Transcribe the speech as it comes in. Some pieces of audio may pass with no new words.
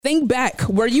Think back.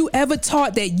 Were you ever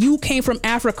taught that you came from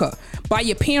Africa by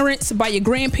your parents, by your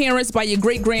grandparents, by your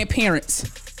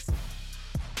great-grandparents?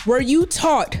 Were you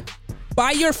taught by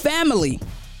your family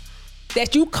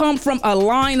that you come from a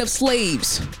line of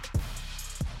slaves?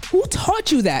 Who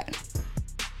taught you that?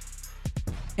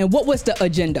 And what was the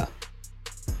agenda?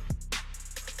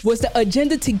 Was the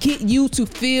agenda to get you to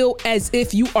feel as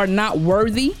if you are not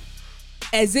worthy?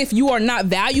 As if you are not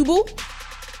valuable?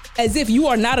 As if you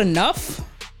are not enough?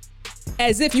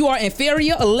 As if you are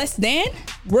inferior or less than?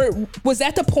 Was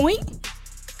that the point?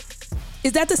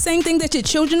 Is that the same thing that your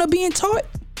children are being taught?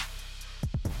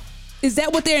 Is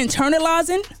that what they're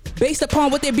internalizing based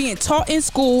upon what they're being taught in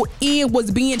school and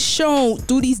what's being shown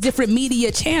through these different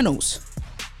media channels?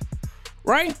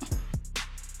 Right?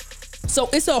 So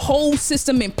it's a whole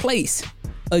system in place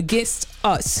against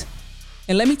us.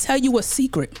 And let me tell you a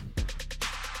secret.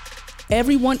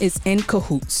 Everyone is in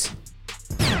cahoots.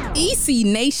 EC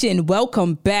Nation,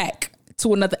 welcome back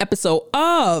to another episode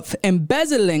of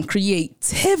Embezzling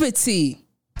Creativity.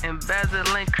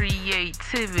 Embezzling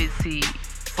Creativity.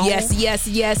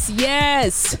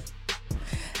 Yes.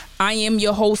 I am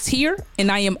your host here, and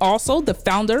I am also the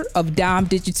founder of Dime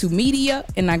Digital Media,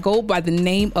 and I go by the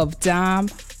name of Dime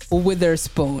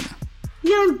Witherspoon.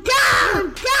 You're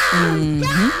dumb.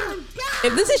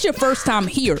 If this is your first time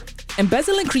here,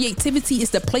 Embezzling Creativity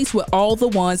is the place where all the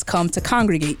ones come to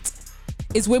congregate.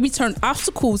 It's where we turn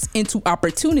obstacles into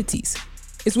opportunities.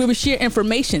 It's where we share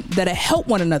information that'll help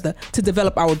one another to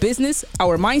develop our business,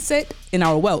 our mindset, and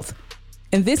our wealth.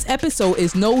 And this episode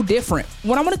is no different.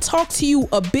 When I want to talk to you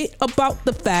a bit about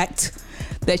the fact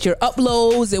that your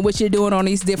uploads and what you're doing on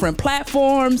these different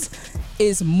platforms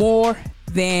is more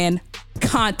than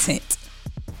content.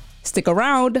 Stick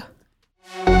around.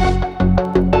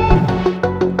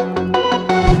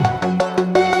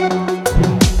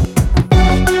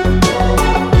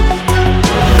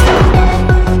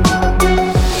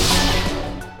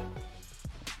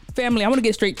 Family, I want to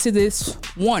get straight to this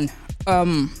one.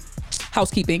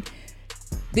 Housekeeping.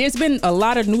 There's been a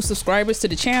lot of new subscribers to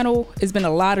the channel. There's been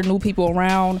a lot of new people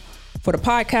around for the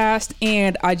podcast.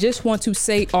 And I just want to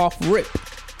say off rip,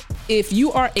 if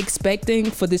you are expecting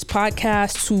for this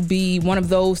podcast to be one of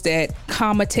those that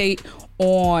commentate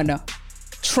on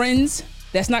trends,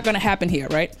 that's not going to happen here,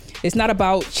 right? It's not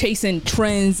about chasing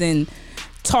trends and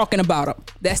talking about them.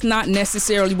 That's not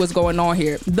necessarily what's going on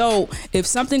here. Though, if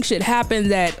something should happen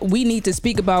that we need to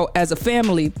speak about as a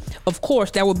family, of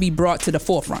course, that would be brought to the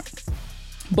forefront.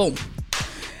 Boom.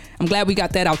 I'm glad we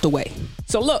got that out the way.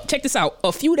 So look, check this out.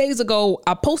 A few days ago,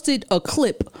 I posted a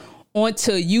clip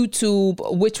onto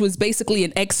YouTube, which was basically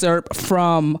an excerpt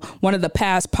from one of the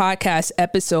past podcast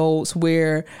episodes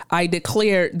where I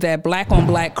declared that black on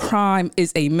black crime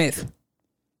is a myth.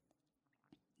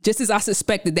 Just as I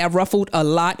suspected, that ruffled a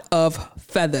lot of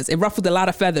feathers. It ruffled a lot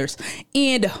of feathers.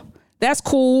 And that's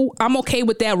cool. I'm okay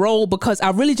with that role because I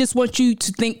really just want you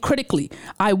to think critically.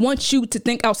 I want you to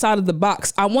think outside of the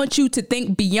box. I want you to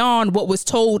think beyond what was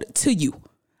told to you.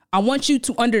 I want you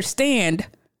to understand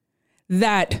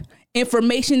that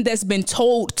information that's been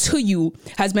told to you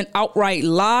has been outright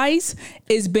lies.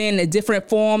 It's been different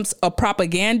forms of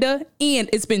propaganda, and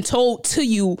it's been told to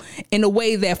you in a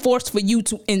way that forced for you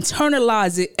to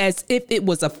internalize it as if it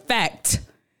was a fact,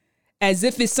 as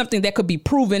if it's something that could be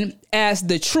proven as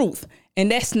the truth. And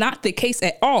that's not the case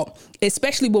at all,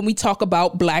 especially when we talk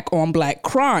about black on black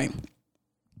crime.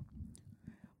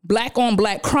 Black on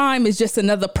black crime is just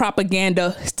another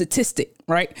propaganda statistic,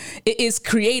 right? It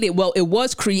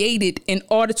was created in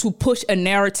order to push a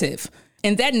narrative.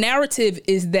 And that narrative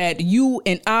is that you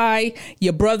and I,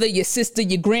 your brother, your sister,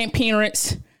 your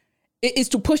grandparents, it is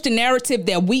to push the narrative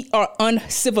that we are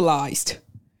uncivilized.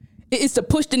 It is to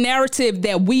push the narrative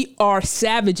that we are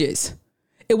savages.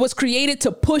 It was created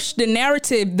to push the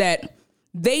narrative that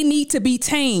they need to be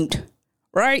tamed.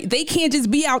 Right? They can't just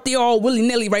be out there all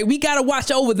willy-nilly, right? We got to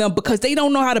watch over them because they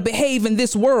don't know how to behave in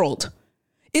this world.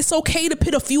 It's okay to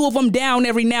put a few of them down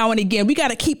every now and again. We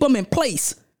got to keep them in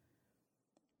place.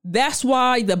 That's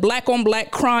why the black on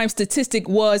black crime statistic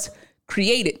was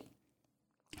created,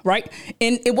 right?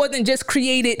 And it wasn't just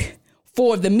created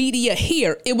for the media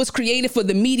here. It was created for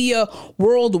the media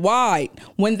worldwide.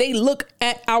 When they look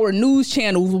at our news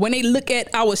channels, when they look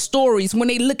at our stories, when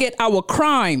they look at our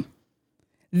crime,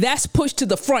 that's pushed to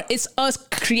the front. It's us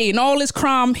creating all this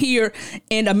crime here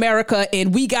in America,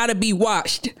 and we got to be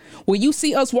watched. When you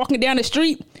see us walking down the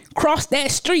street, cross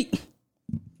that street.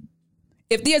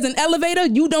 If there's an elevator,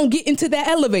 you don't get into that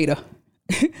elevator,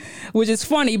 which is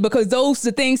funny because those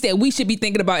are the things that we should be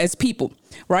thinking about as people,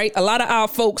 right? A lot of our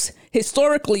folks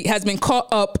historically has been caught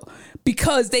up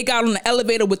because they got on the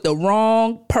elevator with the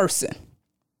wrong person.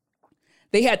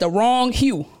 They had the wrong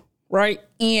hue, right?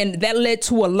 And that led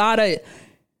to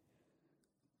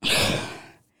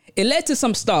it led to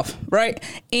some stuff, right?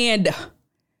 And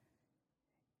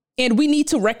we need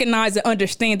to recognize and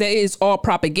understand that it is all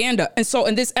propaganda. And so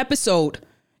in this episode,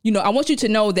 I want you to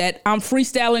know that I'm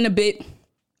freestyling a bit.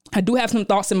 I do have some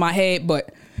thoughts in my head,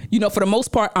 but for the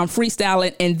most part, I'm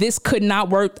freestyling, and this could not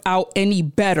work out any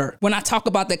better. When I talk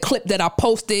about the clip that I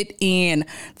posted and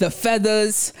the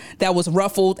feathers that was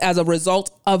ruffled as a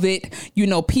result of it,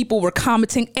 people were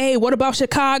commenting, hey, what about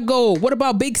Chicago? What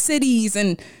about big cities?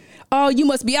 And, oh, you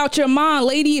must be out your mind,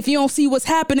 lady, if you don't see what's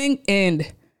happening. And,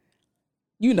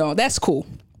 that's cool.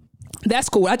 That's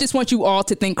cool. I just want you all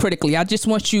to think critically. I just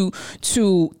want you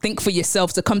to think for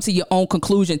yourselves, to come to your own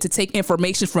conclusion, to take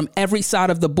information from every side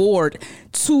of the board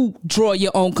to draw your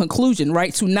own conclusion,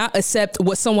 right? To not accept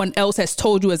what someone else has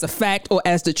told you as a fact or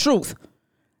as the truth.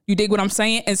 You dig what I'm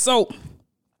saying? And so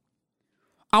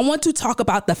I want to talk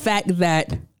about the fact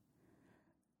that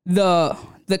the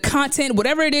content,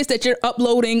 whatever it is that you're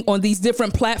uploading on these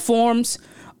different platforms,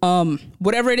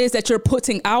 whatever it is that you're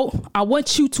putting out, I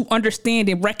want you to understand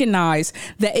and recognize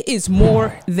that it is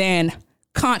more than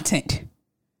content.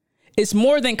 It's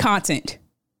more than content.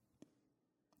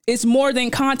 It's more than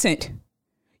content.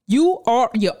 You are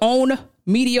your own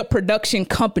media production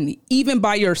company, even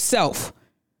by yourself,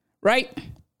 right?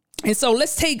 And so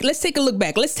let's take a look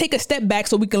back. Let's take a step back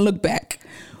so we can look back.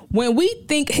 When we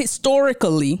think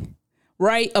historically,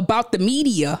 right, about the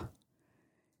media,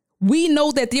 we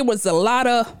know that there was a lot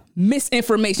of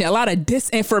misinformation, a lot of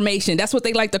disinformation. That's what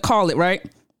they like to call it, right?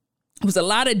 It was a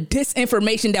lot of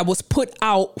disinformation that was put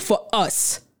out for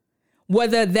us,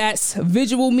 whether that's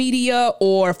visual media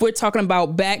or if we're talking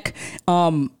about back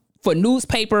for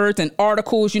newspapers and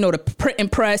articles, the print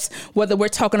and press, whether we're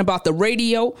talking about the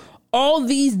radio, all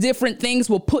these different things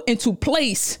were put into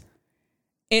place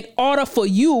in order for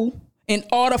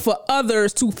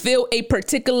others to feel a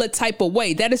particular type of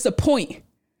way. That is the point.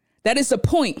 That is the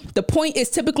point. The point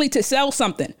is typically to sell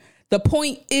something. The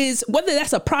point is, whether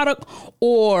that's a product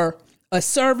or a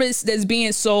service that's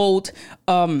being sold,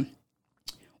 or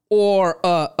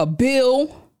a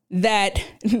bill that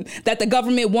the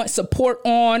government wants support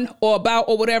on or about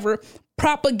or whatever,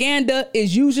 propaganda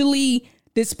is usually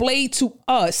displayed to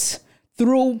us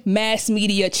through mass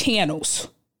media channels.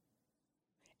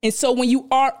 And so when you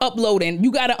are uploading,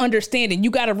 you got to understand and you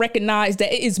got to recognize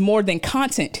that it is more than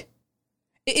content.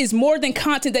 It is more than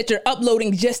content that you're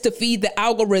uploading just to feed the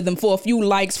algorithm for a few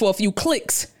likes, for a few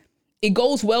clicks. It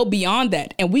goes well beyond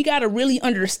that. And we got to really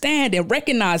understand and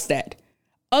recognize that.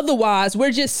 Otherwise,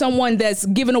 we're just someone that's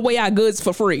giving away our goods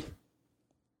for free.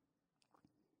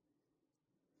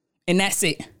 And that's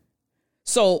it.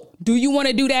 So do you want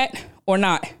to do that or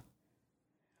not?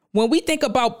 When we think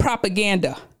about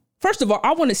propaganda, first of all,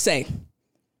 I want to say,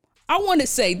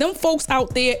 them folks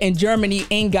out there in Germany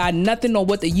ain't got nothing on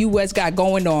what the U.S. got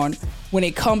going on when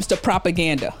it comes to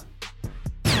propaganda.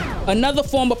 Another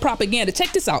form of propaganda.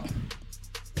 Check this out.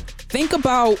 Think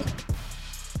about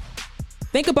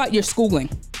your schooling.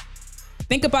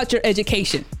 Think about your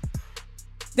education.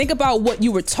 Think about what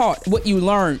you were taught, what you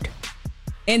learned.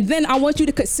 And then I want you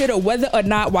to consider whether or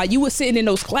not while you were sitting in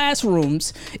those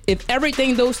classrooms, if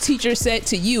everything those teachers said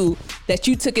to you, that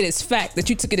you took it as fact, that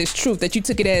you took it as truth, that you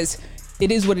took it as it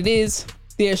is what it is,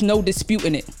 there's no dispute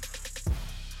in it.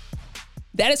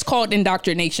 That is called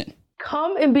indoctrination.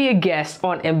 Come and be a guest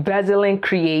on Embezzling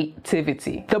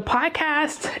Creativity. The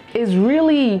podcast is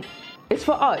really, it's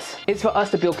for us. It's for us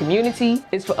to build community.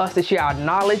 It's for us to share our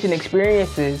knowledge and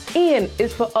experiences. And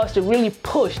it's for us to really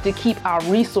push to keep our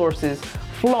resources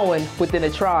flowing within the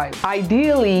tribe.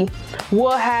 Ideally, we'll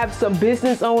have some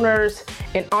business owners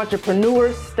and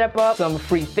entrepreneurs step up, some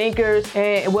free thinkers,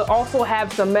 and we'll also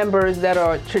have some members that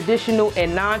are traditional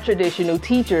and non-traditional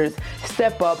teachers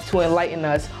step up to enlighten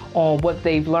us on what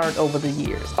they've learned over the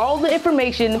years. All the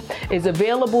information is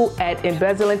available at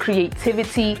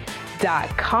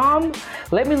embezzlingcreativity.com.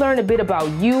 Let me learn a bit about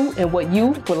you and what you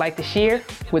would like to share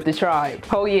with the tribe.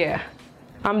 Oh yeah,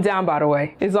 I'm down, by the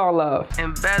way. It's all love.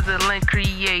 Embezzling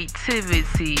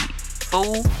creativity,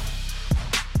 fool.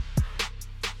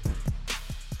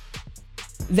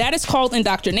 That is called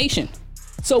indoctrination.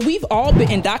 So we've all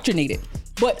been indoctrinated.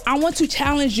 But I want to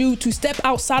challenge you to step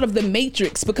outside of the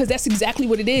matrix, because that's exactly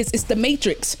what it is. It's the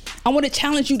matrix. I want to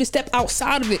challenge you to step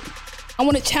outside of it. I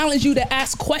want to challenge you to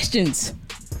ask questions.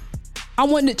 I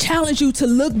want to challenge you to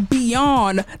look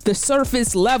beyond the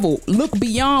surface level. Look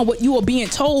beyond what you are being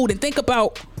told and think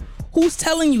about who's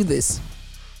telling you this.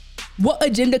 What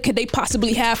agenda could they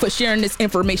possibly have for sharing this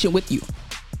information with you?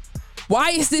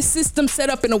 Why is this system set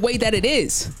up in a way that it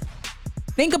is?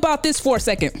 Think about this for a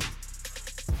second.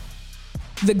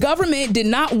 The government did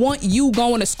not want you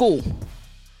going to school,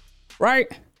 right?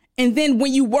 And then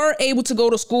when you were able to go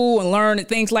to school and learn and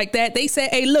things like that, they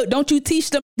said, hey, look, don't you teach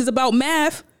them about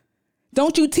math.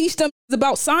 Don't you teach them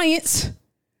about science.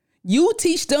 You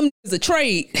teach them a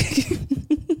trade.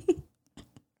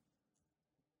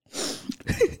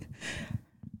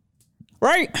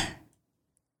 Right?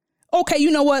 Okay,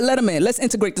 you know what? Let them in. Let's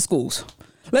integrate the schools.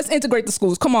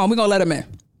 Come on, we're going to let them in.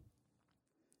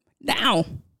 Now,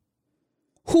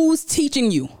 who's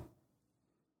teaching you?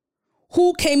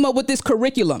 Who came up with this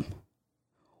curriculum?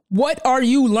 What are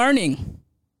you learning?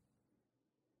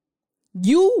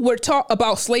 You were taught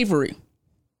about slavery.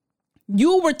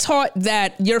 You were taught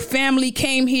that your family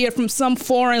came here from some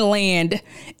foreign land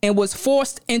and was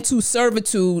forced into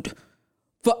servitude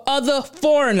for other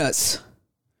foreigners.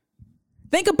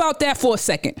 Think about that for a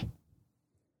second.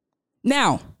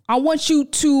 Now, I want you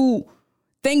to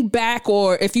think back,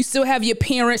 or if you still have your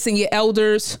parents and your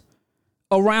elders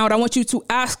around, I want you to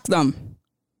ask them,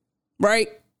 right?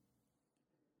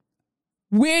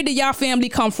 Where did y'all family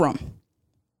come from?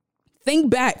 Think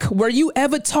back. Were you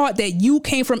ever taught that you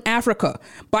came from Africa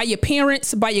by your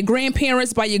parents, by your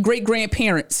grandparents, by your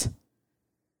great-grandparents?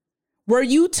 Were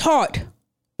you taught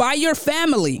by your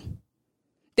family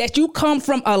that you come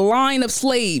from a line of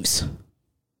slaves?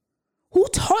 Who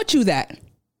taught you that?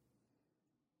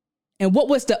 And what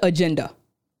was the agenda?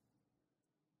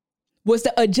 Was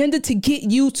the agenda to get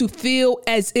you to feel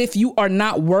as if you are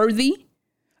not worthy,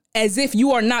 as if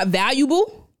you are not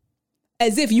valuable,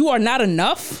 as if you are not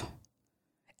enough,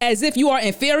 as if you are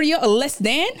inferior or less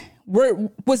than?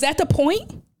 Was that the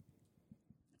point?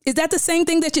 Is that the same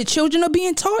thing that your children are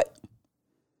being taught?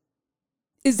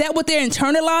 Is that what they're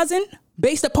internalizing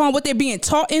based upon what they're being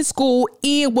taught in school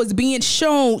and was being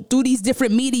shown through these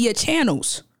different media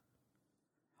channels?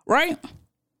 Right?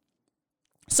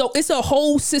 So it's a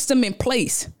whole system in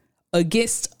place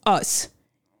against us.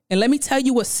 And let me tell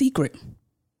you a secret.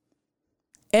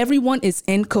 Everyone is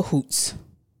in cahoots.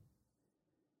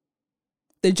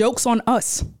 The joke's on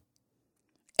us.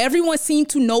 Everyone seems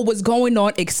to know what's going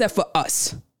on except for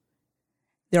us.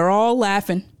 They're all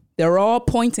laughing. They're all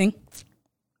pointing.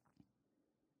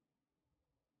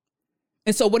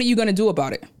 And so what are you going to do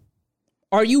about it?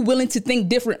 Are you willing to think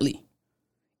differently?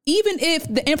 Even if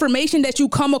the information that you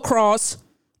come across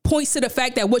points to the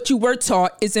fact that what you were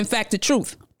taught is in fact the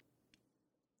truth.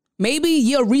 Maybe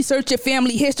you'll research your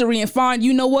family history and find,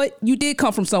 you know what? You did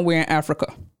come from somewhere in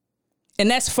Africa. And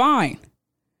that's fine.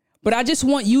 But I just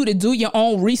want you to do your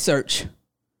own research.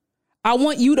 I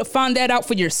want you to find that out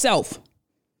for yourself.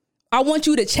 I want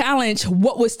you to challenge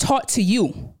what was taught to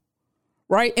you,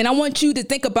 right? And I want you to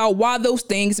think about why those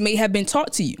things may have been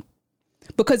taught to you.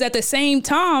 Because at the same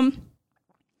time,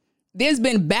 there's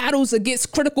been battles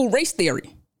against critical race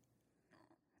theory.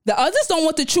 The others don't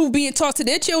want the truth being taught to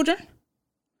their children,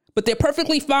 but they're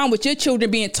perfectly fine with your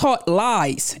children being taught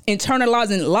lies,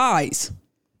 internalizing lies.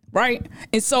 Right?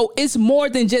 And so it's more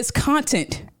than just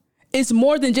content. It's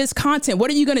more than just content. What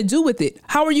are you going to do with it?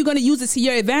 How are you going to use it to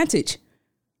your advantage?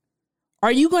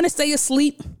 Are you going to stay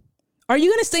asleep? Are you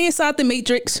going to stay inside the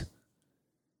matrix?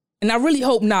 And I really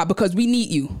hope not, because we need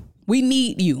you. We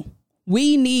need you.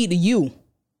 We need you.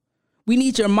 We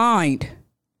need your mind.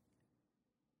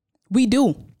 We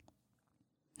do.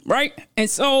 Right? And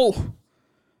so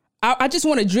I just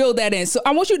want to drill that in. So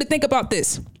I want you to think about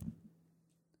this.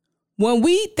 When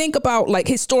we think about, like,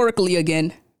 historically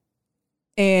again,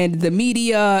 and the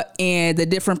media and the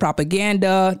different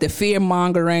propaganda, the fear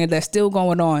mongering that's still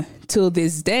going on till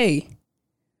this day,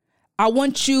 I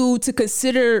want you to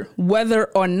consider whether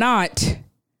or not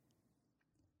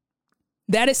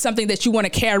that is something that you want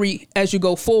to carry as you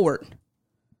go forward.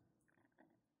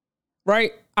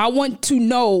 Right? I want to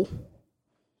know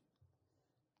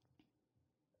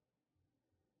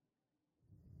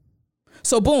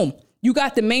so boom. You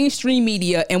got the mainstream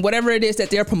media and whatever it is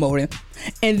that they're promoting.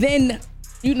 And then,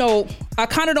 you know, I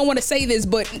kind of don't want to say this,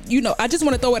 but, you know, I just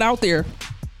want to throw it out there.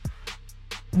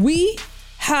 We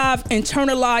have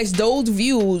internalized those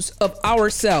views of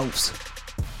ourselves.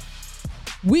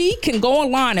 We can go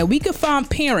online and we can find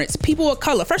parents, people of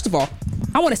color. First of all,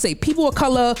 I want to say people of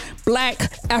color,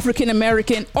 Black, African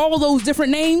American, all those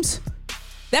different names.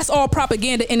 That's all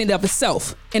propaganda in and of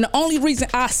itself. And the only reason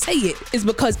I say it is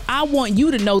because I want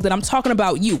you to know that I'm talking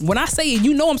about you. When I say it,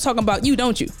 you know I'm talking about you,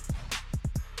 don't you?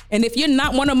 And if you're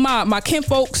not one of my kin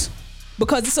folks,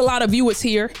 because it's a lot of viewers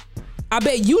here, I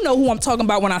bet you know who I'm talking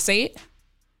about when I say it.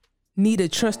 Need a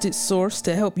trusted source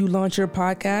to help you launch your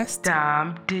podcast?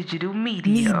 Dime Digital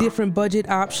Media. Need different budget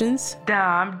options?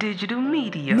 Dime Digital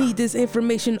Media. Need this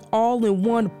information all in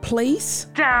one place?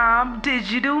 Dime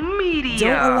Digital Media.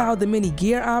 Don't allow the many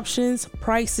gear options,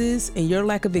 prices, and your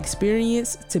lack of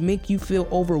experience to make you feel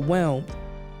overwhelmed.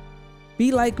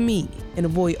 Be like me and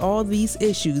avoid all these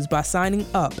issues by signing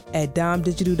up at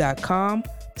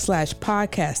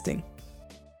dimedigital.com/podcasting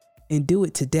and do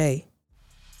it today.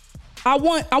 I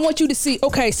want you to see,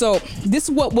 okay, so this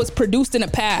is what was produced in the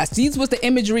past. These was the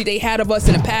imagery they had of us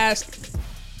in the past.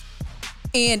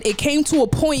 And it came to a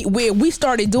point where we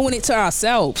started doing it to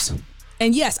ourselves.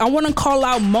 And yes, I want to call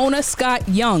out Mona Scott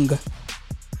Young.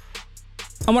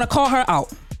 I want to call her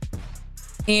out.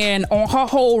 And on her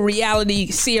whole reality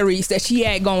series that she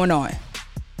had going on.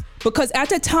 Because at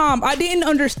the time, I didn't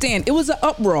understand. It was an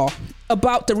uproar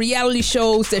about the reality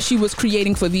shows that she was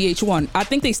creating for VH1. I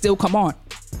think they still come on.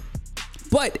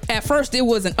 But at first, it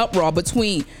was an uproar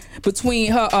between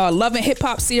her Love and Hip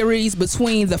Hop series,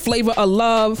 between the Flavor of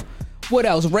Love. What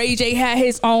else? Ray J had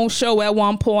his own show at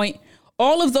one point.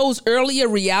 All of those earlier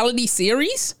reality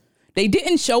series, they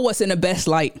didn't show us in the best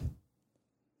light.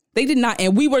 They did not,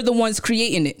 and we were the ones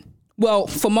creating it. Well,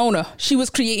 for Mona, she was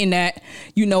creating that,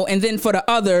 and then for the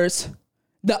others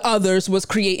was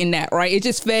creating that, right? It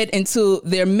just fed into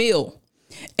their meal.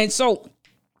 And so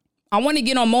I want to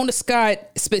get on Mona Scott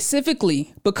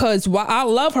specifically because while I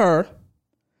love her,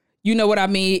 you know what I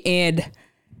mean? And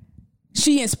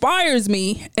she inspires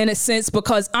me in a sense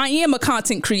because I am a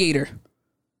content creator.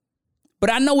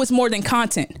 But I know it's more than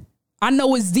content. I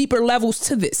know it's deeper levels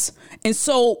to this. And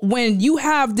so when you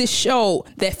have this show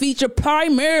that feature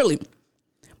primarily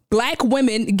Black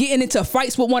women getting into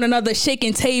fights with one another,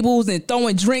 shaking tables and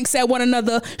throwing drinks at one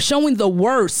another, showing the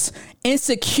worst,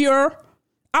 insecure.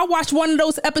 I watched one of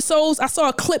those episodes. I saw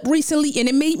a clip recently and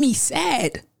it made me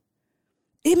sad.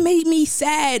 It made me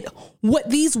sad what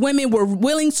these women were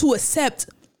willing to accept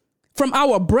from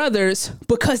our brothers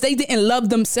because they didn't love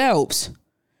themselves.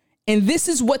 And this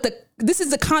is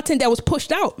the content that was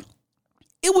pushed out.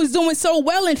 It was doing so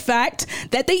well, in fact,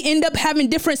 that they end up having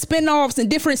different spinoffs and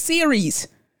different series,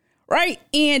 right?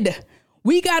 And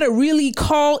we got to really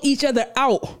call each other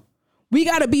out. We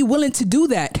got to be willing to do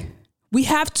that. We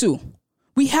have to.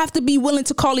 We have to be willing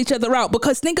to call each other out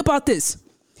because think about this.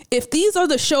 If these are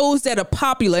the shows that are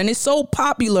popular and it's so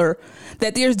popular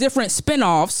that there's different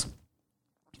spinoffs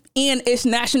and it's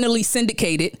nationally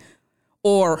syndicated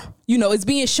or, it's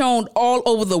being shown all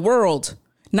over the world,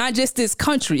 not just this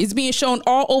country, it's being shown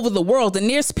all over the world. And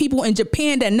there's people in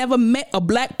Japan that never met a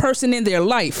Black person in their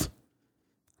life.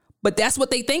 But that's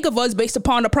what they think of us based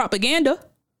upon the propaganda.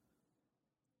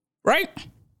 Right?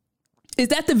 Is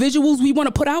that the visuals we want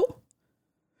to put out?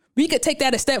 We could take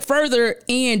that a step further,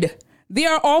 and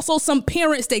there are also some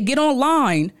parents that get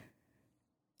online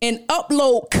and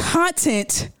upload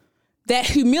content that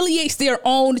humiliates their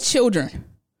own children.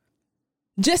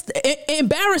 Just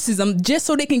embarrasses them just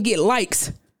so they can get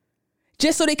likes,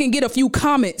 just so they can get a few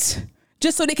comments,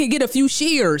 just so they can get a few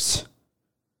shares.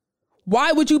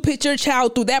 Why would you put your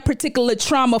child through that particular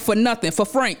trauma for nothing, for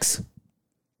francs?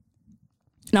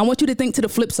 Now, I want you to think to the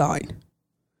flip side.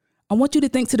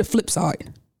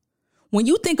 When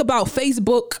you think about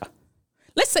Facebook,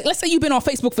 let's say you've been on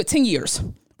Facebook for 10 years,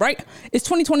 right? It's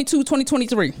 2022,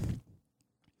 2023.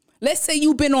 Let's say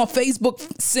you've been on Facebook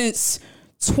since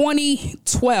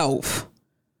 2012.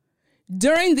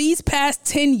 During these past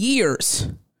 10 years,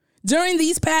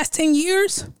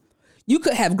 you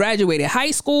could have graduated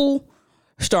high school,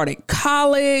 started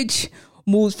college,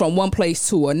 moved from one place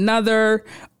to another,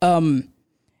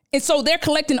 and so they're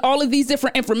collecting all of these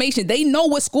different information. They know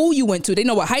what school you went to. They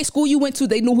know what high school you went to.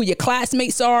 They know who your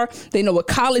classmates are. They know what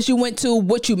college you went to,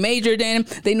 what you majored in.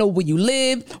 They know where you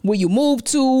live, where you moved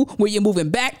to, where you're moving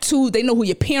back to. They know who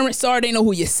your parents are. They know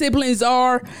who your siblings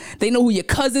are. They know who your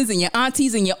cousins and your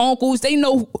aunties and your uncles. They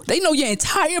know your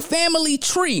entire family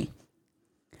tree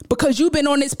because you've been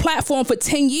on this platform for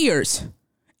 10 years.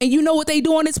 And you know what they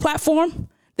do on this platform?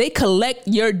 They collect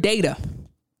your data.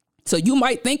 So you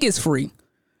might think it's free.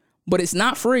 But it's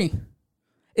not free.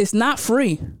 It's not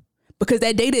free because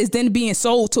that data is then being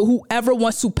sold to whoever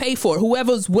wants to pay for it,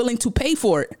 whoever's willing to pay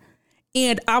for it.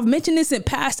 And I've mentioned this in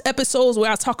past episodes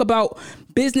where I talk about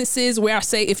businesses where I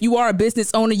say if you are a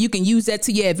business owner, you can use that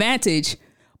to your advantage.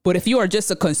 But if you are just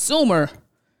a consumer,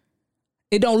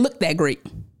 it don't look that great.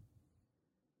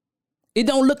 It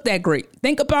don't look that great.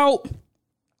 Think about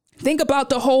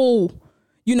the whole,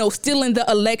 stealing the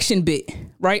election bit,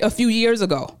 right? A few years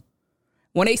ago.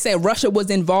 When they said Russia was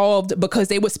involved because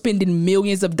they were spending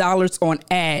millions of dollars on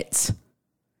ads.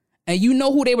 And you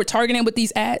know who they were targeting with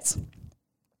these ads?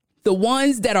 the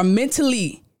ones that are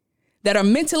mentally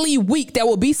weak, that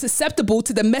will be susceptible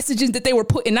to the messages that they were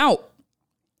putting out.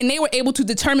 And they were able to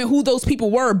determine who those people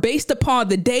were based upon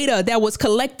the data that was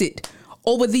collected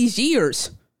over these years.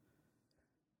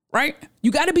 Right?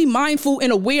 You got to be mindful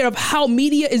and aware of how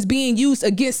media is being used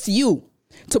against you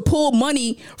to pull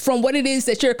money from what it is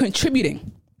that you're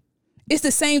contributing. It's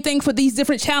the same thing for these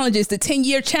different challenges, the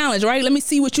 10-year challenge, right? Let me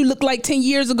see what you look like 10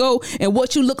 years ago and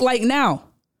what you look like now.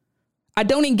 I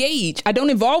don't engage. I don't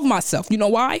involve myself. You know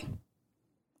why?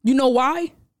 You know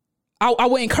why? I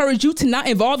would encourage you to not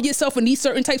involve yourself in these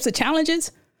certain types of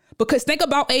challenges, because think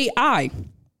about AI.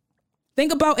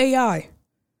 Think about AI,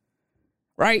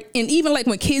 right? And even like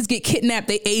when kids get kidnapped,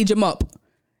 they age them up.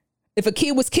 If a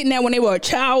kid was kidnapped when they were a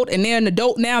child and they're an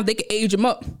adult now, they can age them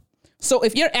up. So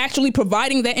if you're actually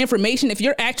providing that information, if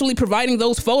you're actually providing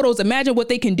those photos, imagine what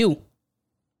they can do.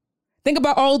 Think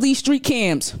about all these street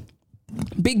cams.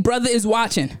 Big Brother is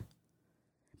watching.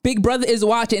 Big Brother is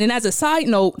watching. And as a side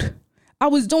note, I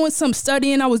was doing some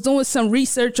studying, I was doing some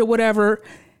research or whatever,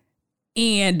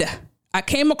 and I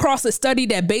came across a study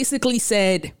that basically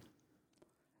said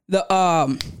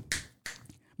the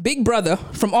Big Brother,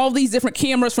 from all these different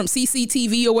cameras, from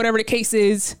CCTV or whatever the case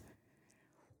is,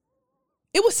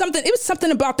 it was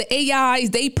something about the AIs.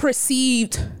 They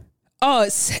perceived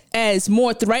us as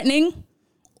more threatening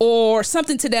or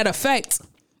something to that effect.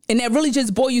 And that really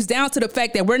just boils down to the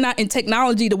fact that we're not in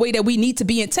technology the way that we need to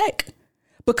be in tech,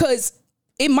 because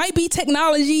it might be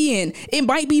technology and it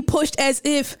might be pushed as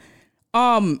if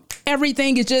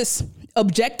everything is just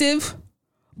objective,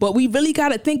 but we really got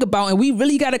to think about and we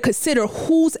really got to consider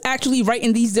who's actually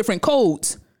writing these different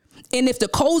codes. And if the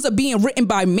codes are being written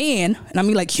by man, and I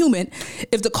mean like human,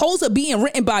 if the codes are being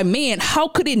written by man, how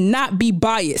could it not be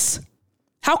biased?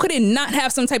 How could it not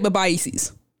have some type of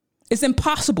biases? It's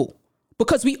impossible,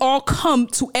 because we all come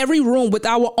to every room with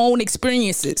our own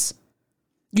experiences.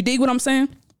 You dig what I'm saying?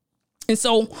 And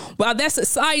so while that's a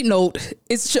side note,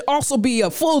 it should also be a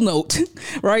full note,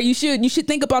 right? You should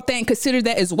think about that and consider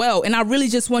that as well. And I really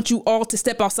just want you all to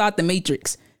step outside the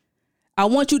matrix. I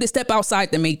want you to step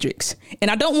outside the matrix. And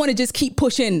I don't want to just keep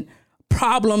pushing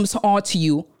problems onto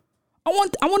you. I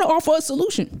want to offer a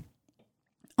solution.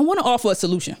 I want to offer a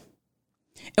solution.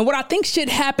 And what I think should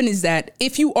happen is that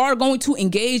if you are going to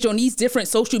engage on these different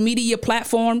social media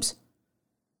platforms,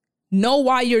 know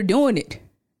why you're doing it.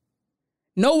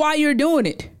 Know why you're doing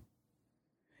it.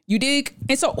 You dig?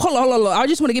 And so, hold on. I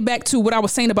just want to get back to what I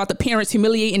was saying about the parents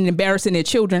humiliating and embarrassing their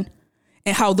children,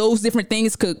 and how those different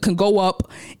things can go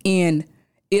up and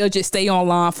it'll just stay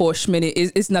online for a minute.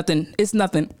 It's nothing. It's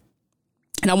nothing.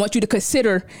 And I want you to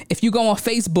consider, if you go on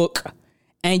Facebook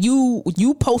and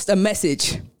you post a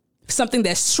message, something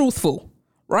that's truthful,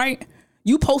 right?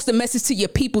 You post a message to your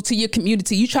people, to your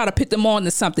community. You try to put them on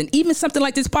to something, even something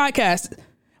like this podcast.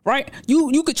 Right?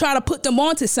 You could try to put them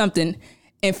onto something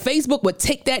and Facebook would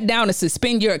take that down and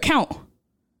suspend your account.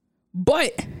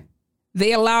 But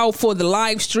they allow for the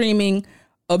live streaming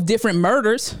of different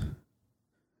murders.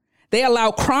 They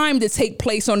allow crime to take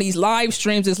place on these live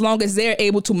streams as long as they're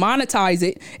able to monetize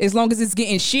it, as long as it's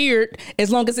getting shared,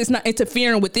 as long as it's not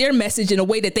interfering with their message in a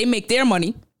way that they make their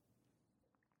money.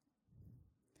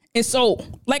 And so,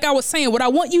 like I was saying, what I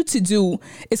want you to do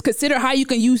is consider how you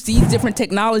can use these different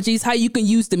technologies, how you can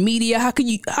use the media,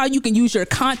 how you can use your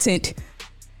content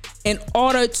in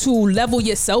order to level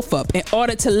yourself up, in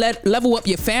order to level up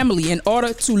your family, in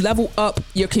order to level up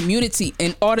your community,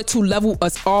 in order to level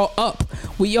us all up.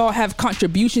 We all have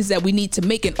contributions that we need to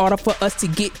make in order for us to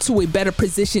get to a better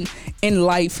position in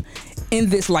life in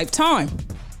this lifetime,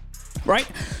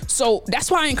 right? So that's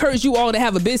why I encourage you all to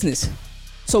have a business,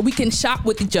 so we can shop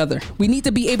with each other. We need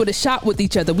to be able to shop with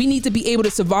each other. We need to be able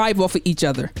to survive off of each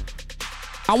other.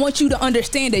 I want you to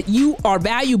understand that you are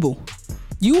valuable.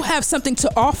 You have something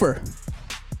to offer.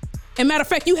 And matter of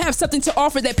fact, you have something to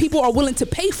offer that people are willing to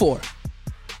pay for.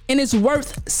 And it's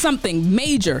worth something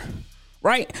major,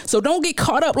 right? So don't get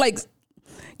caught up like,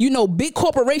 big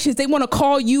corporations, they want to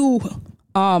call you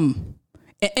an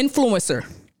influencer.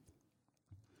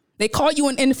 They call you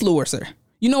an influencer.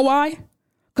 You know why?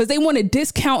 Because they want to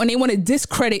discount and they want to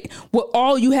discredit what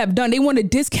all you have done. They want to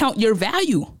discount your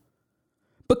value.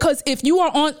 Because if you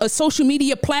are on a social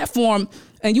media platform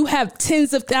and you have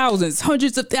tens of thousands,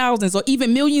 hundreds of thousands, or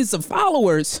even millions of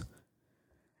followers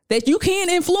that you can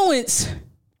influence,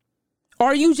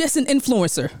 are you just an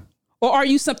influencer? Or are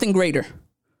you something greater?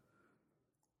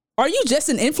 Are you just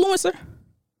an influencer?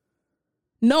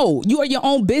 No, you are your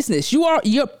own business. You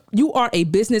are a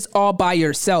business all by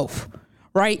yourself.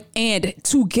 Right. And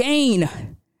to gain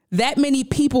that many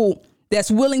people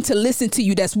that's willing to listen to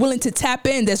you, that's willing to tap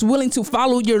in, that's willing to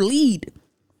follow your lead,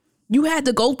 You had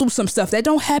to go through some stuff that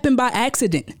don't happen by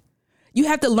accident. You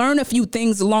have to learn a few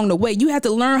things along the way. You have to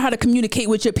learn how to communicate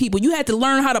with your people. You have to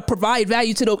learn how to provide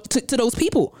value to those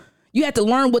people. You have to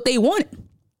learn what they want.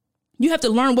 You have to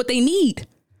learn what they need.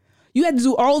 You have to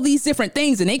do all these different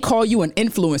things, and they call you an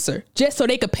influencer just so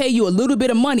they could pay you a little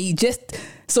bit of money, just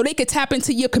so they could tap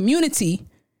into your community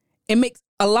and make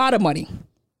a lot of money.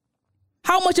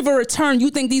 How much of a return you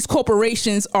think these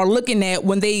corporations are looking at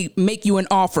when they make you an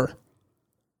offer?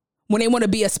 When they want to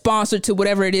be a sponsor to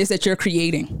whatever it is that you're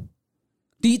creating?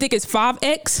 Do you think it's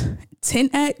 5X,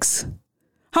 10X?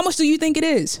 How much do you think it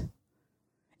is?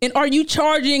 And are you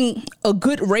charging a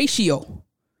good ratio?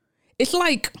 It's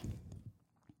like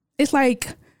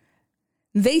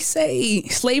they say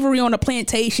slavery on a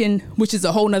plantation, which is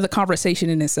a whole nother conversation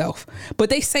in itself. But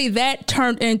they say that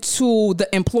turned into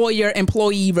the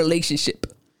employer-employee relationship,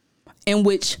 in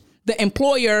which the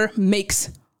employer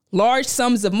makes large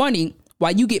sums of money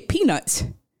while you get peanuts.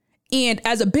 And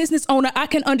as a business owner, I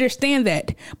can understand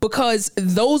that, because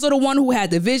those are the one who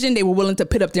had the vision. They were willing to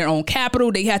put up their own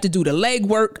capital. They had to do the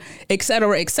legwork, et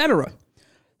cetera, et cetera.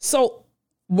 So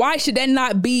why should that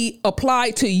not be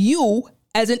applied to you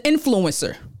as an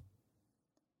influencer?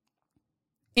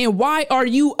 And why are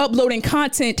you uploading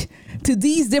content to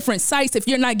these different sites if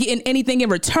you're not getting anything in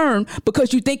return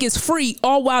because you think it's free,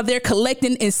 all while they're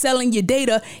collecting and selling your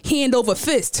data hand over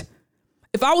fist?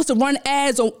 If I was to run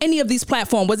ads on any of these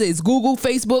platforms, whether it's Google,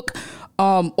 Facebook,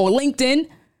 or LinkedIn,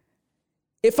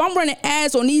 if I'm running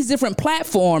ads on these different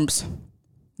platforms,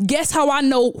 guess how I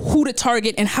know who to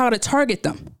target and how to target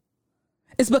them?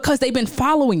 It's because they've been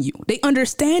following you. They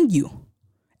understand you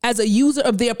as a user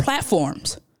of their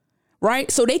platforms, right?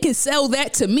 So they can sell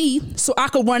that to me so I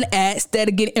can run ads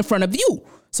that'll get in front of you.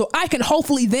 So I can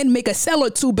hopefully then make a sell or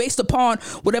two based upon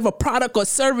whatever product or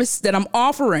service that I'm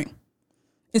offering.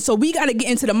 And so we got to get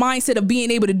into the mindset of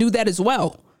being able to do that as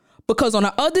well. Because on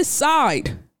the other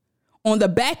side, on the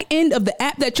back end of the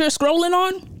app that you're scrolling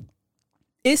on,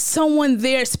 is someone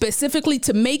there specifically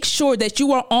to make sure that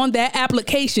you are on that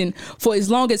application for as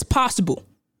long as possible.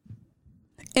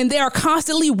 And they are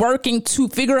constantly working to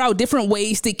figure out different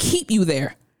ways to keep you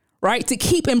there, right? To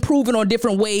keep improving on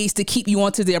different ways to keep you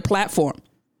onto their platform,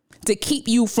 to keep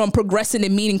you from progressing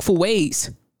in meaningful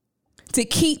ways, to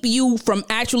keep you from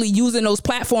actually using those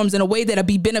platforms in a way that'll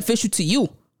be beneficial to you.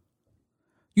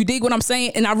 You dig what I'm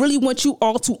saying? And I really want you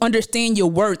all to understand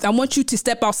your worth. I want you to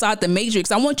step outside the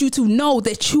matrix. I want you to know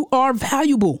that you are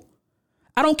valuable.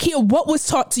 I don't care what was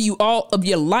taught to you all of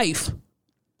your life.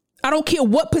 I don't care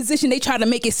what position they try to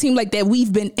make it seem like that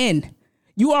we've been in.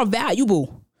 You are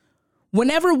valuable.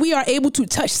 Whenever we are able to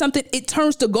touch something, it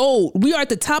turns to gold. We are at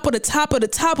the top of the top of the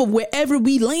top of wherever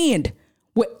we land,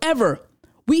 wherever.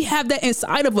 We have that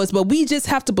inside of us, but we just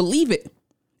have to believe it.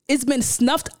 It's been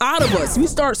snuffed out of us. We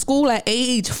start school at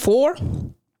age 4,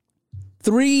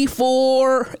 3,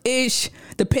 4-ish,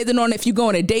 depending on if you go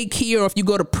into daycare or if you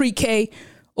go to pre-K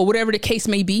or whatever the case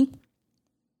may be.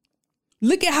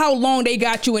 Look at how long they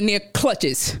got you in their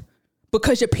clutches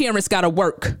because your parents got to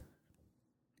work.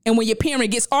 And when your parent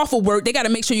gets off of work, they got to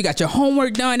make sure you got your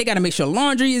homework done. They got to make sure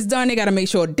laundry is done. They got to make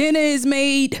sure dinner is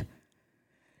made.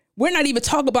 We're not even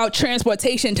talking about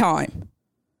transportation time,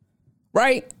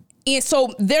 right? And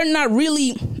so they're not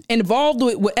really involved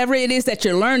with whatever it is that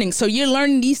you're learning. So you're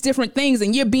learning these different things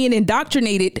and you're being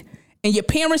indoctrinated and your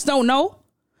parents don't know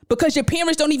because your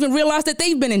parents don't even realize that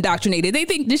they've been indoctrinated. They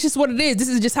think this is what it is. This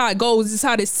is just how it goes. This is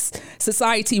how this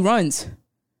society runs.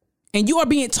 And you are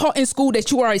being taught in school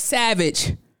that you are a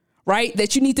savage, right?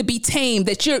 That you need to be tamed,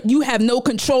 that you have no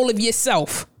control of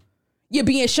yourself. You're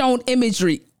being shown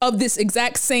imagery of this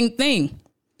exact same thing,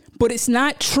 but it's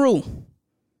not true.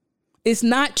 It's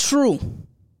not true.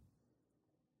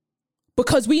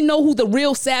 Because we know who the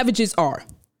real savages are.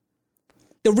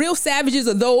 The real savages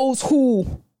are those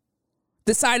who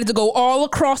decided to go all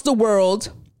across the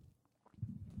world,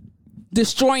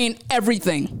 destroying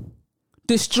everything,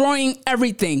 killing,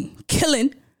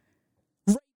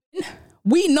 raping.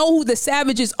 We know who the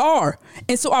savages are.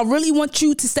 And so I really want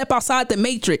you to step outside the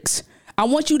matrix. I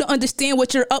want you to understand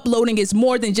what you're uploading is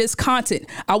more than just content.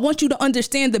 I want you to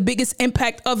understand the biggest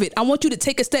impact of it. I want you to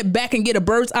take a step back and get a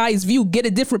bird's eye view, get a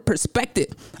different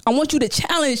perspective. I want you to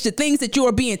challenge the things that you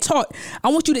are being taught. I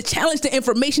want you to challenge the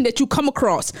information that you come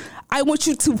across. I want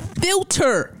you to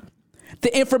filter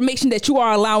the information that you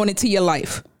are allowing into your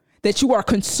life, that you are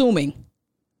consuming.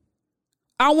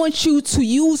 I want you to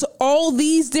use all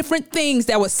these different things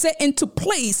that were set into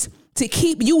place to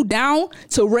keep you down,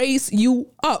 to raise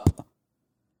you up.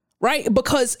 Right?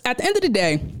 Because at the end of the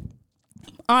day,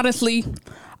 honestly,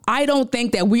 I don't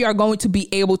think that we are going to be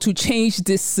able to change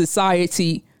this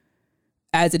society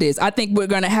as it is. I think we're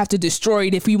going to have to destroy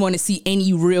it if we want to see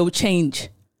any real change.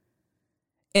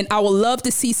 And I would love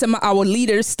to see some of our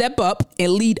leaders step up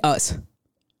and lead us,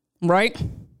 right?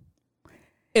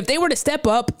 If they were to step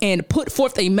up and put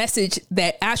forth a message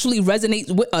that actually resonates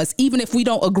with us, even if we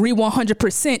don't agree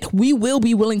 100%, we will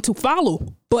be willing to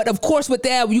follow. But of course, with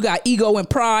that, you got ego and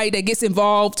pride that gets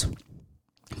involved.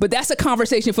 But that's a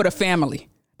conversation for the family.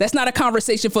 That's not a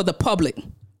conversation for the public,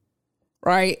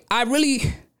 right? I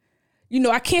really,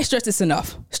 I can't stress this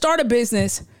enough. Start a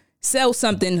business, sell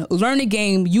something, learn a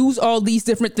game, use all these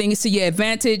different things to your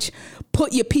advantage,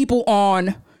 put your people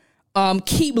on,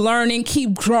 keep learning,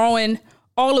 keep growing,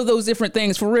 all of those different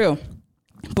things for real.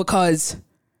 Because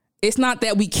it's not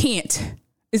that we can't,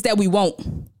 it's that we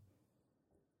won't.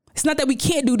 It's not that we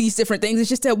can't do these different things, it's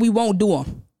just that we won't do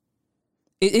them.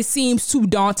 It seems too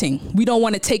daunting. We don't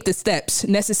want to take the steps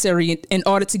necessary in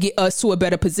order to get us to a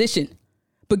better position.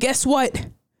 But guess what?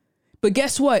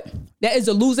 That is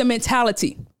a loser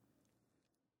mentality.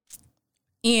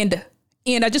 And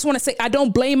I just want to say, I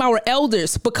don't blame our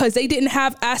elders because they didn't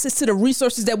have access to the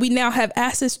resources that we now have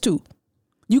access to.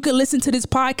 You can listen to this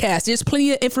podcast. There's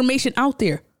plenty of information out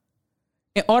there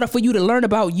in order for you to learn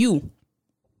about you,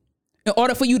 in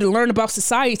order for you to learn about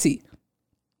society.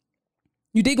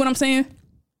 You dig what I'm saying?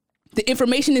 The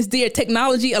information is there.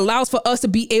 Technology allows for us to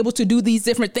be able to do these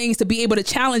different things, to be able to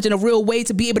challenge in a real way,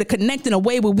 to be able to connect in a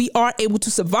way where we are able to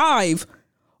survive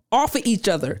off of each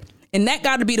other. And that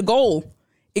got to be the goal.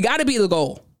 It got to be the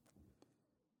goal.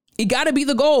 It got to be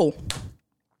the goal.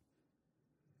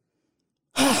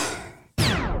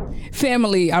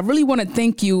 Family, I really want to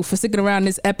thank you for sticking around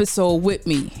this episode with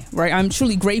me, right? I'm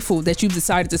truly grateful that you've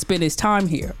decided to spend this time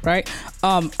here, right?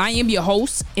 I am your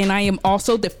host, and I am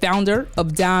also the founder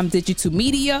of Dime Digital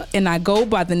Media, and I go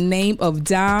by the name of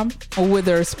Dime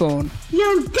Witherspoon.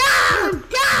 You dumb!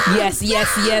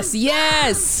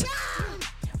 Yes.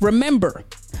 Remember,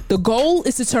 the goal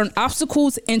is to turn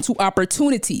obstacles into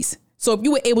opportunities. So if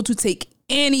you were able to take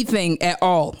anything at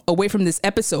all away from this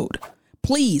episode,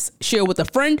 please share with a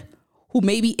friend who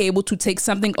may be able to take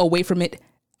something away from it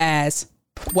as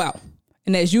well.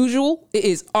 And as usual, it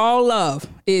is all love.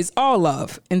 It is all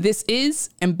love. And this is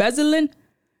Embezzling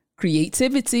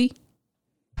Creativity.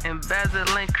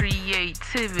 Embezzling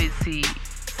creativity.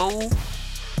 Fool.